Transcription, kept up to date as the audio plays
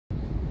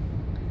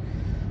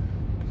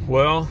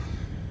Well,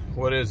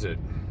 what is it?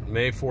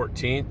 May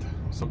 14th,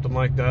 something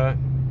like that.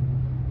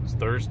 It's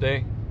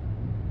Thursday.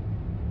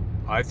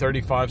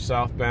 I-35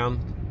 southbound.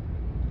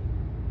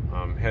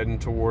 I'm heading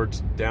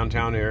towards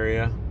downtown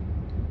area.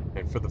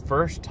 And for the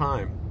first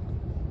time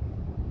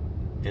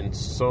in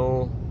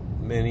so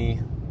many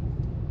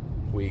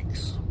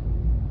weeks,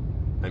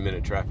 I'm in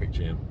a traffic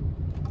jam.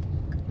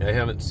 I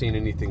haven't seen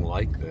anything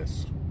like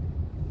this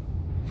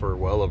for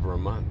well over a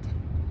month.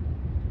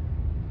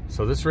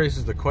 So this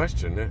raises the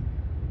question,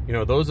 you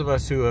know, those of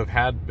us who have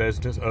had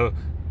business,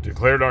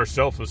 declared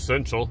ourselves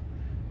essential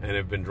and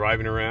have been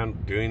driving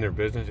around doing their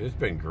business, it's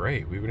been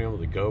great. We've been able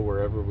to go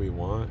wherever we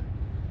want.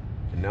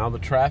 And now the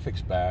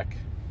traffic's back.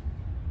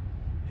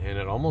 And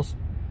it almost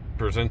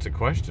presents a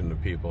question to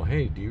people.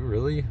 Hey, do you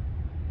really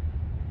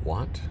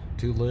want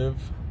to live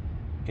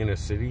in a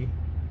city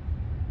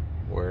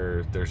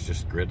where there's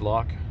just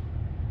gridlock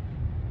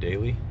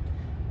daily?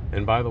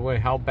 And by the way,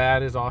 how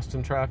bad is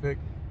Austin traffic?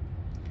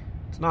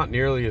 It's not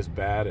nearly as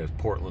bad as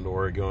Portland,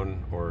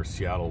 Oregon, or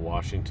Seattle,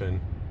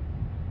 Washington.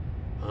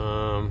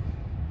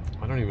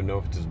 I don't even know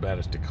if it's as bad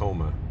as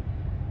Tacoma,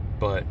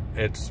 but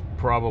it's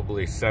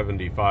probably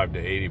 75 to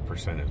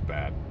 80% as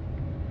bad.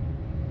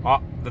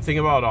 The thing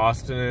about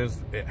Austin is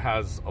it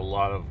has a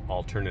lot of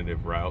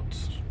alternative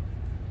routes.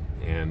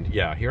 And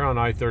yeah, here on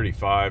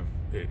I-35,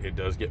 it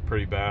does get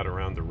pretty bad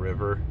around the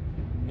river,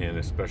 and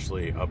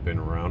especially up in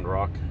Round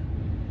Rock.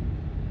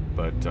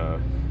 But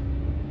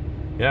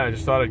yeah, I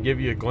just thought I'd give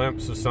you a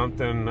glimpse of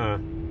something.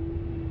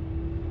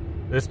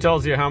 This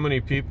tells you how many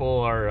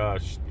people are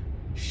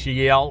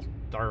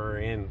shelter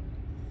in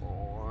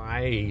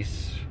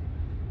place.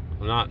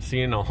 I'm not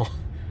seeing a whole...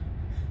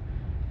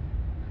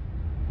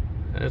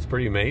 That's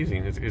pretty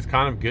amazing. It's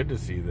kind of good to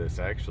see this,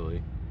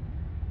 actually.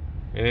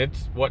 And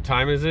it's, what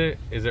time is it?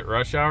 Is it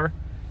rush hour?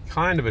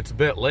 Kind of. It's a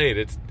bit late.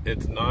 It's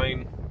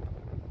 9:30,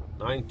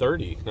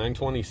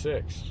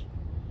 9:26.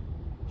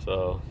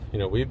 So, you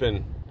know, we've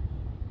been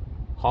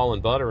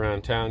hauling butt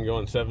around town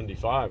going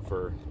 75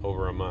 for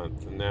over a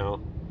month, and now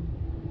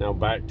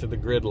back to the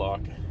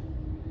gridlock.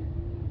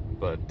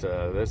 But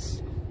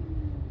this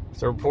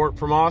is a report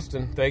from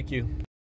Austin. Thank you.